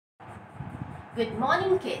Good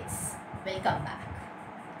morning kids, welcome back.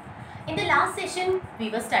 In the last session we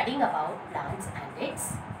were studying about plants and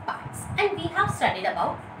its parts and we have studied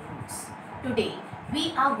about roots. Today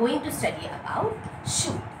we are going to study about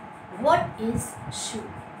shoot. What is shoot?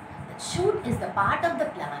 The shoot is the part of the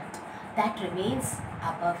plant that remains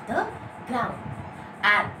above the ground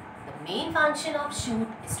and the main function of shoot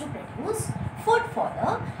is to produce food for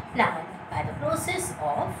the plant by the process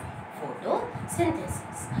of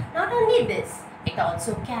photosynthesis. Not only this, it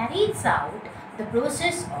also carries out the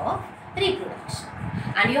process of reproduction.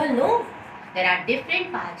 And you all know there are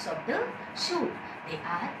different parts of the shoot. They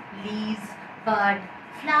are leaves, bud,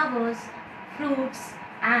 flowers, fruits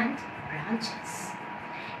and branches.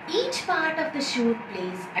 Each part of the shoot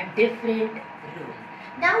plays a different role.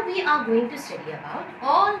 Now we are going to study about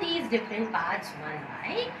all these different parts one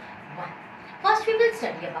by one. First we will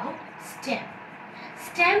study about stem.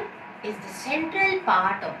 Stem is the central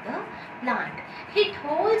part of the plant. It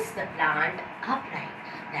holds the plant upright.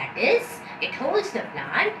 That is, it holds the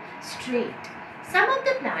plant straight. Some of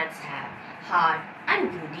the plants have hard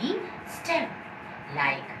and woody stem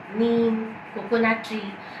like neem, coconut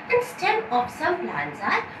tree, and stem of some plants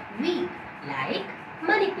are weak like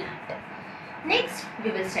money plant. Next, we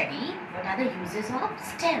will study what are the uses of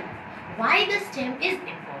stem. Why the stem is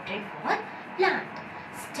important for plant.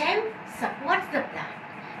 Stem supports the plant.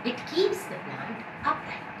 It keeps the plant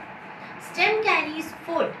upright. Stem carries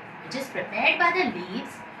food which is prepared by the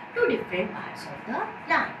leaves to different parts of the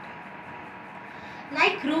plant.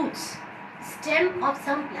 Like roots, stem of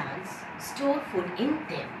some plants store food in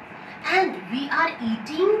them and we are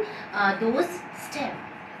eating those stem.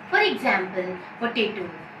 For example, potato,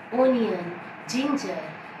 onion, ginger,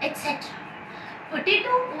 etc.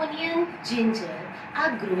 Potato, onion, ginger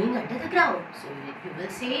are growing under the ground. So you will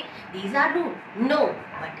say these are root. No,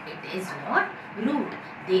 but it is not root.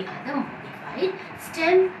 They are the modified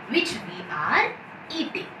stem which we are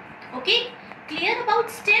eating. Okay, clear about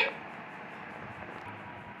stem?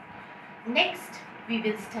 Next, we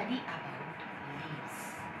will study about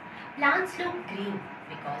leaves. Plants look green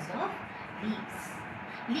because of leaves.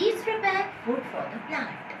 Leaves prepare food for the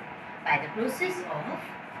plant by the process of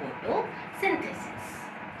photosynthesis.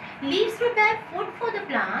 Leaves prepare food for the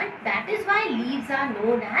plant. That is why leaves are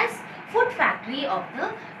known as food factory of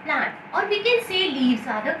the plant, or we can say leaves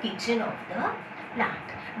are the kitchen of the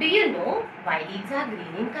plant. Do you know why leaves are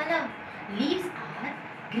green in color? Leaves are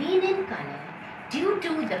green in color due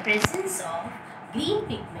to the presence of green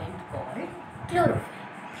pigment called chlorophyll.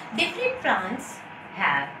 Different plants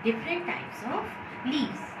have different types of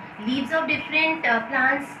leaves. Leaves of different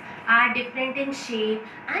plants are different in shape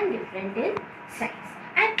and different in size.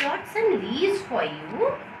 I brought some leaves for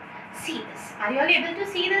you. See this. Are you all able to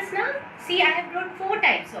see this now? See, I have brought 4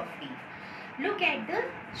 types of leaf. Look at the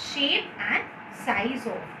shape and size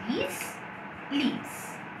of these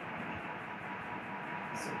leaves.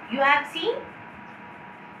 So, you have seen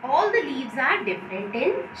all the leaves are different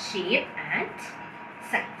in shape and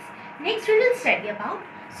size. Next, we will study about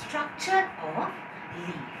structure of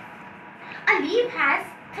leaf. A leaf has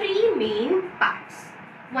 3 main parts.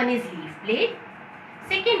 One is leaf blade,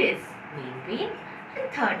 second is main vein, and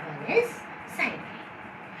third one is side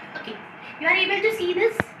vein. Okay, you are able to see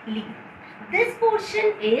this leaf. This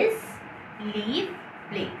portion is leaf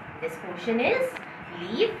blade. This portion is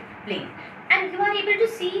leaf blade. And you are able to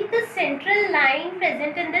see the central line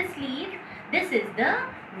present in this leaf. This is the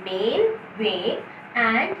main vein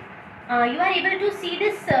and you are able to see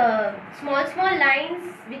this small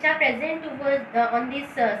lines which are present over on this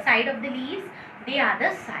side of the leaves. They are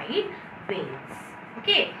the side veins.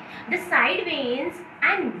 Okay, the side veins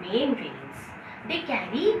and main veins, they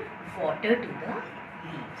carry water to the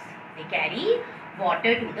leaves. They carry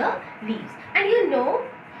water to the leaves. And you know,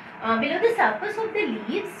 below the surface of the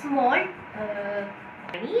leaves, small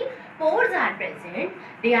tiny pores are present.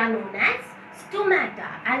 They are known as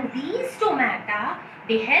stomata, and these stomata,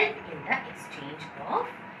 they help in the exchange of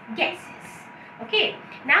gases. Okay,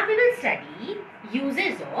 now we will study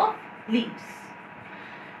uses of leaves.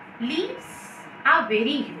 Leaves are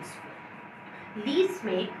very useful. Leaves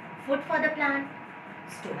make food for the plant.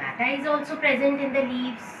 Stomata is also present in the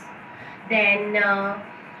leaves. Then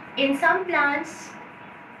in some plants,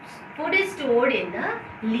 food is stored in the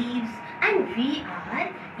leaves and we are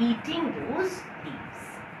eating those leaves.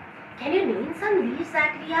 Can you name some leaves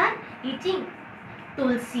that we are eating?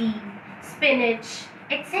 Tulsi, spinach,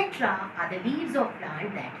 etc. are the leaves of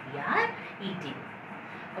plant that we are eating.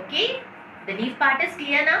 Okay? The leaf part is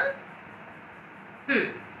clear now?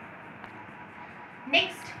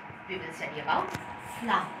 Next, we will study about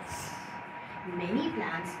flowers. Many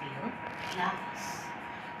plants bear flowers.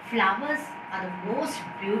 Flowers are the most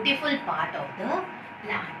beautiful part of the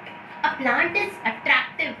plant. A plant is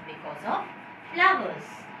attractive because of flowers,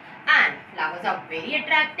 and flowers are very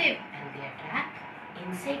attractive and they attract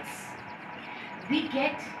insects. We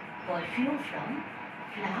get perfume from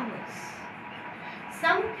flowers.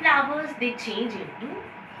 Some flowers they change into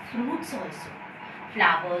fruits also.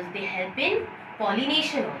 Flowers they help in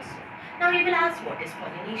pollination also. Now you will ask, what is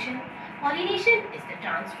pollination? Pollination is the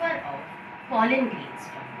transfer of pollen grains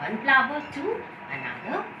from one flower to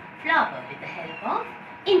another flower with the help of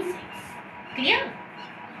insects. Clear?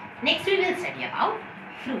 Next we will study about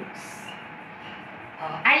fruits.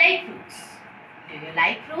 I like fruits. Do you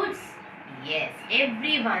like fruits? Yes,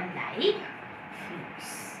 everyone like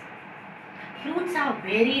fruits. Fruits are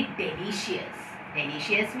very delicious.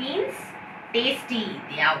 Delicious means tasty.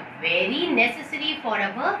 They are very necessary for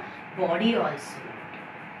our body also.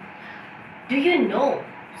 Do you know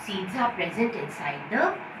seeds are present inside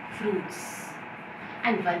the fruits?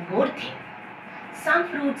 And one more thing. Some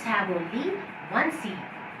fruits have only one seed,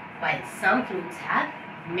 while some fruits have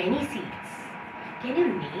many seeds. Can you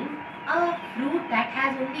name a fruit that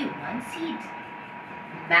has only one seed?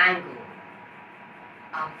 Mango.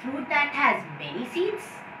 A fruit that has many seeds?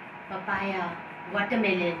 Papaya,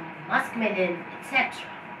 watermelon, muskmelon, etc.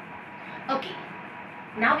 Okay,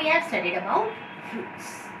 now we have studied about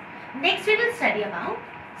fruits. Next we will study about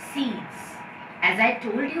seeds. As I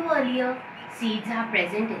told you earlier, seeds are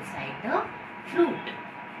present inside the fruit.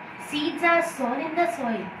 Seeds are sown in the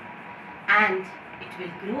soil and it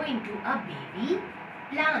will grow into a baby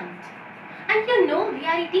plant. And you know, we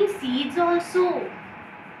are eating seeds also.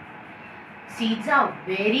 Seeds are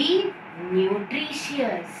very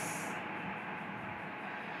nutritious.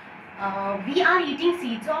 We are eating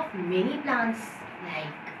seeds of many plants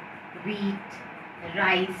like wheat,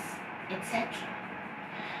 rice, etc.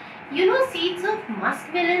 You know, seeds of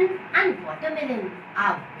muskmelon and watermelon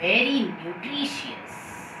are very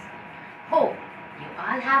nutritious. Hope you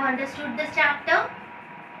all have understood this chapter.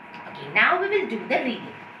 Okay, now we will do the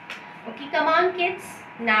reading. Okay, come on kids.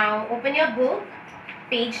 Now open your book.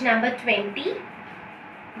 Page number 20.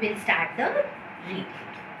 We'll start the reading.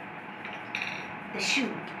 The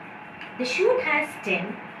shoot. The shoot has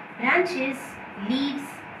stem, branches, leaves,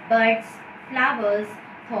 buds, flowers,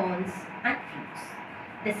 thorns and fruits.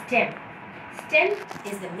 The stem. Stem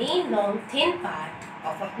is the main long thin part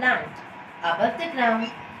of a plant above the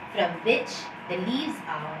ground from which the leaves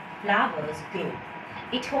or flowers grow.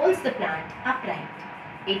 It holds the plant upright.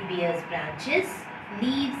 It bears branches,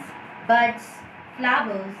 leaves, buds,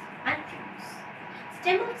 flowers and fruits.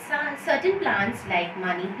 Stems of certain plants like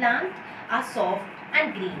money plant are soft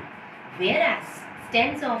and green, whereas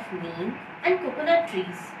stems of neem and coconut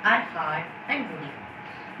trees are hard and woody.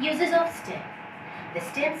 Uses of stem. The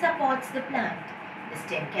stem supports the plant. The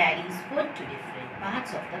stem carries food to different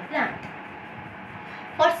parts of the plant.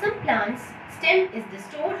 For some plants, stem is the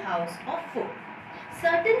storehouse of food.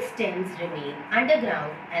 Certain stems remain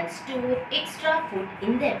underground and store extra food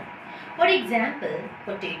in them. For example,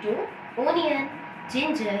 potato, onion,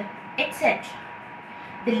 ginger, etc.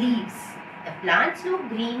 The leaves. The plants look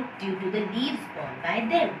green due to the leaves borne by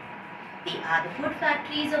them. They are the food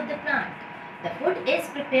factories of the plant. The food is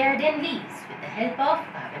prepared in leaves with the help of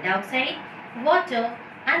carbon dioxide, water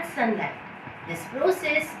and sunlight. This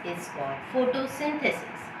process is called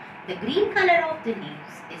photosynthesis. The green color of the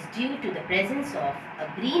leaves is due to the presence of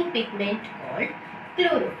a green pigment called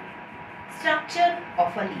chlorophyll. Structure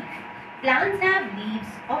of a leaf. Plants have leaves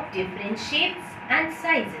of different shapes and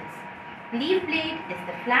sizes. Leaf blade is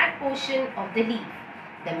the flat portion of the leaf.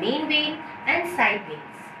 The main vein and side veins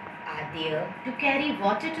are there to carry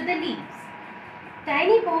water to the leaves.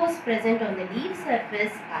 Tiny pores present on the leaf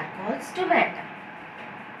surface are called stomata.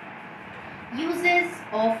 Uses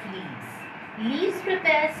of leaves. Leaves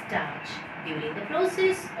prepare starch during the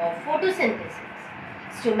process of photosynthesis.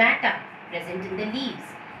 Stomata present in the leaves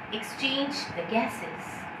exchange the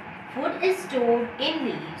gases. Food is stored in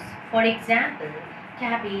leaves, for example,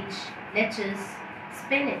 cabbage, lettuce,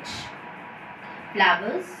 spinach.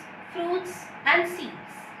 Flowers, fruits and seeds.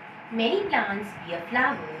 Many plants bear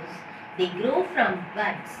flowers. They grow from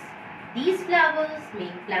buds. These flowers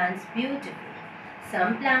make plants beautiful.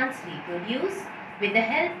 Some plants reproduce with the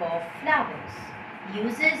help of flowers.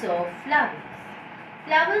 Uses of flowers.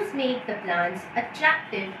 Flowers make the plants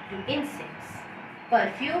attractive to insects.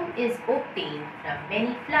 Perfume is obtained from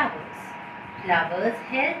many flowers. Flowers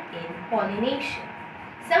help in pollination.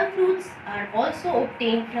 Some fruits are also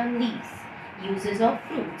obtained from leaves. Uses of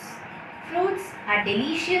fruits. Fruits are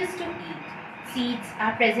delicious to eat. Seeds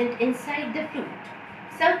are present inside the fruit.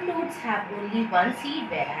 Some fruits have only one seed,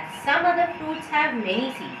 whereas some other fruits have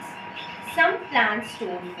many seeds. Some plants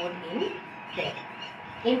store food in them.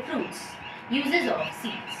 In fruits, uses of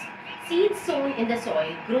seeds. Seeds sown in the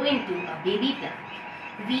soil grow into a baby plant.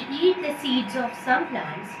 We eat the seeds of some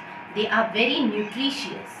plants. They are very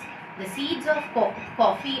nutritious. The seeds of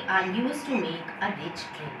coffee are used to make a rich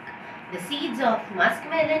drink. The seeds of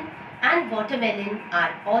muskmelon and watermelon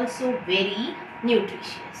are also very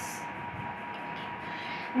nutritious.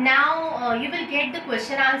 Now you will get the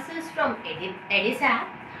question answers from Edis app,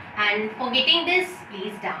 and for getting this,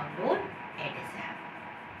 please download Edis app.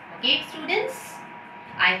 Okay students,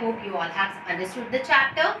 I hope you all have understood the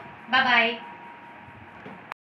chapter. Bye bye.